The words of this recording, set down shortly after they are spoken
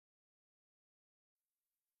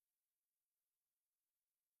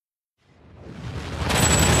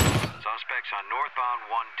on northbound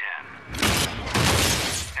 110.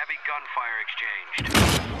 Heavy gunfire exchanged.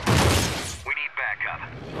 We need backup.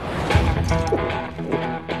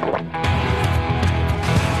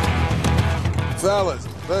 Fellas,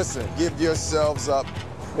 listen, give yourselves up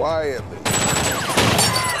quietly.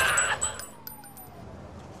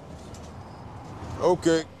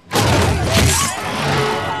 Okay.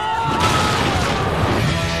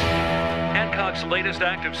 Hancock's latest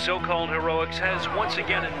act of so-called heroics has once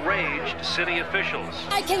again enraged city officials.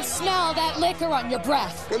 I can smell that liquor on your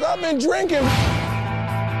breath. Because I've been drinking.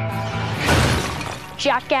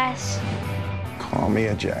 Jackass. Call me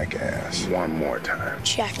a jackass. One more time.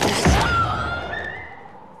 Jackass.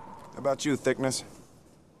 How about you, Thickness?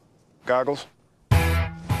 Goggles?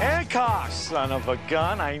 Hancock, son of a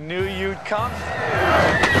gun. I knew you'd come.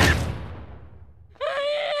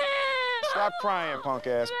 Stop crying, punk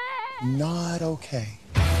ass. Not okay.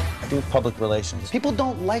 I do public relations. People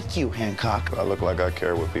don't like you, Hancock. I look like I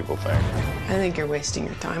care what people think. I think you're wasting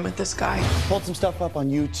your time with this guy. Pulled some stuff up on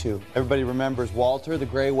YouTube. Everybody remembers Walter, the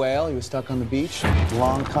gray whale. He was stuck on the beach.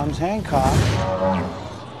 Along comes Hancock.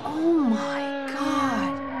 Oh my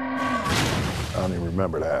God. I don't even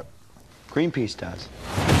remember that. Greenpeace does.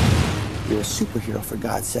 You're a superhero, for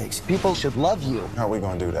God's sakes. People should love you. How are we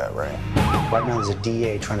gonna do that, Ray? Right now, there's a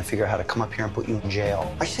DA trying to figure out how to come up here and put you in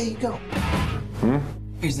jail. I say you go.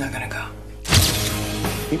 He's not gonna go.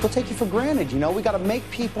 People take you for granted, you know? We gotta make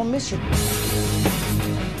people miss you.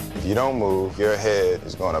 If you don't move, your head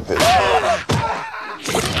is gonna pitch.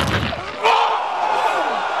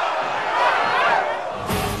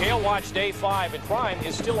 Jail watch day 5 and crime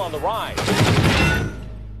is still on the rise.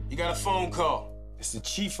 You got a phone call. It's the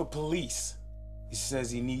chief of police. He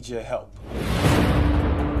says he needs your help.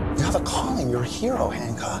 You have a calling. You're a hero,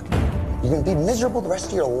 Hancock. You're gonna be miserable the rest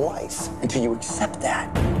of your life until you accept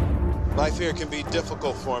that. Life here can be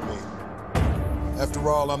difficult for me. After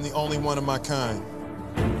all, I'm the only one of my kind.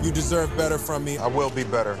 You deserve better from me. I will be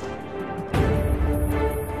better.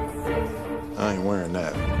 I ain't wearing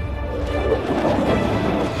that.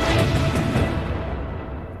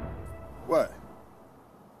 What?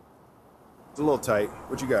 It's a little tight.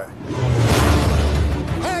 What you got?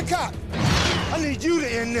 Hancock! I need you to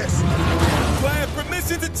end this. Do I have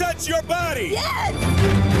permission to touch your body? Yes!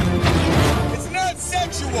 It's not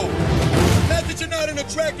sexual. Not that you're not an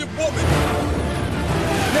attractive woman.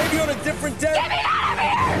 Maybe on a different day. Get me out of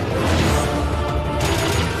here!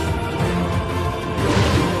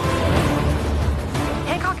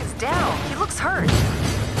 Hancock is down. He looks hurt.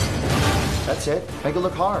 That's it. Make it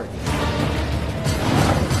look hard.